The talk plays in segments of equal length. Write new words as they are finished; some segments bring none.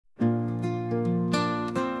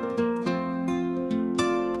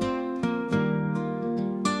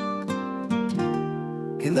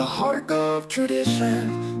In the heart of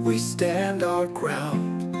tradition, we stand our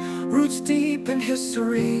ground. Roots deep in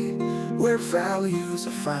history, where values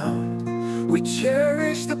are found. We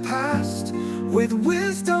cherish the past with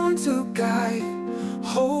wisdom to guide,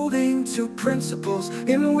 holding to principles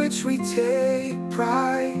in which we take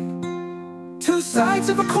pride. Two sides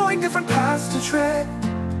of a coin, different paths to tread,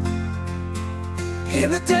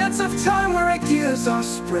 in the dance of time where ideas are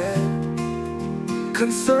spread.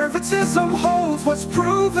 Conservatism holds what's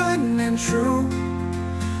proven and true.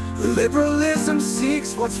 Liberalism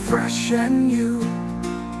seeks what's fresh and new.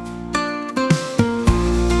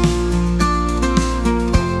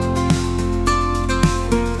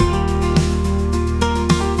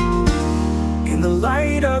 In the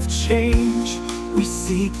light of change, we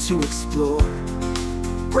seek to explore,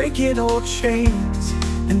 breaking old chains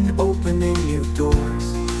and opening new doors.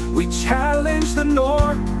 We challenge the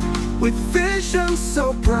norm with vision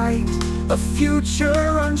so bright, a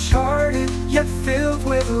future uncharted yet filled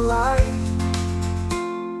with light.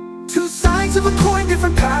 Two sides of a coin,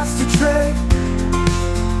 different paths to tread,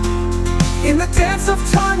 in the dance of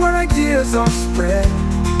time where ideas are spread.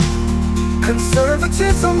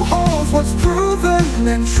 Conservatism holds what's proven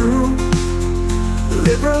and true.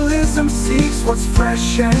 Liberalism seeks what's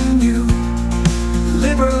fresh and new.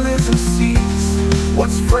 Liberalism seeks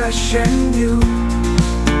what's fresh and new.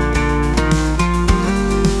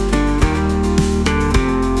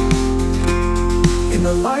 In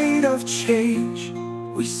the light of change,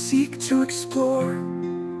 we seek to explore,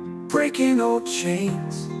 breaking old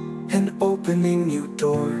chains and opening new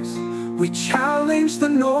doors. We challenge the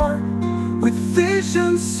norm with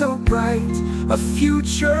visions so bright, a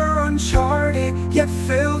future uncharted yet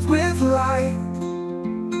filled with light.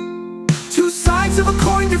 Two sides of a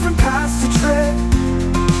coin, different paths to tread,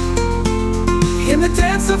 in the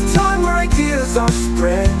dance of time where ideas are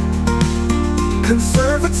spread.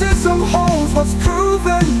 Conservatism holds what's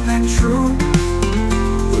proven and true.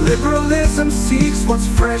 Liberalism seeks what's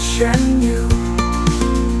fresh and new.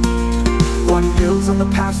 One builds on the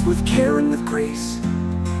past with care and with grace,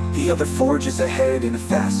 the other forges ahead in a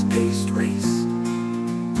fast-paced race.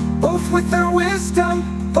 Both with their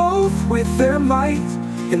wisdom, both with their might,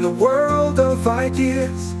 in the world of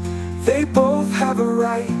ideas, they both have a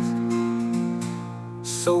right.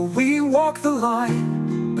 So we walk the line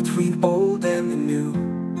between old and the new,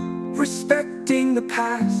 respecting the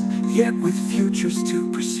past, yet with futures to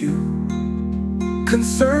pursue.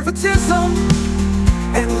 Conservatism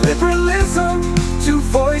and liberalism, two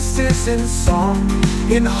voices in song,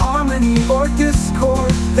 in harmony or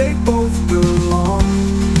discord, they both belong.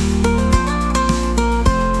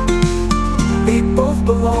 They both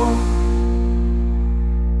belong.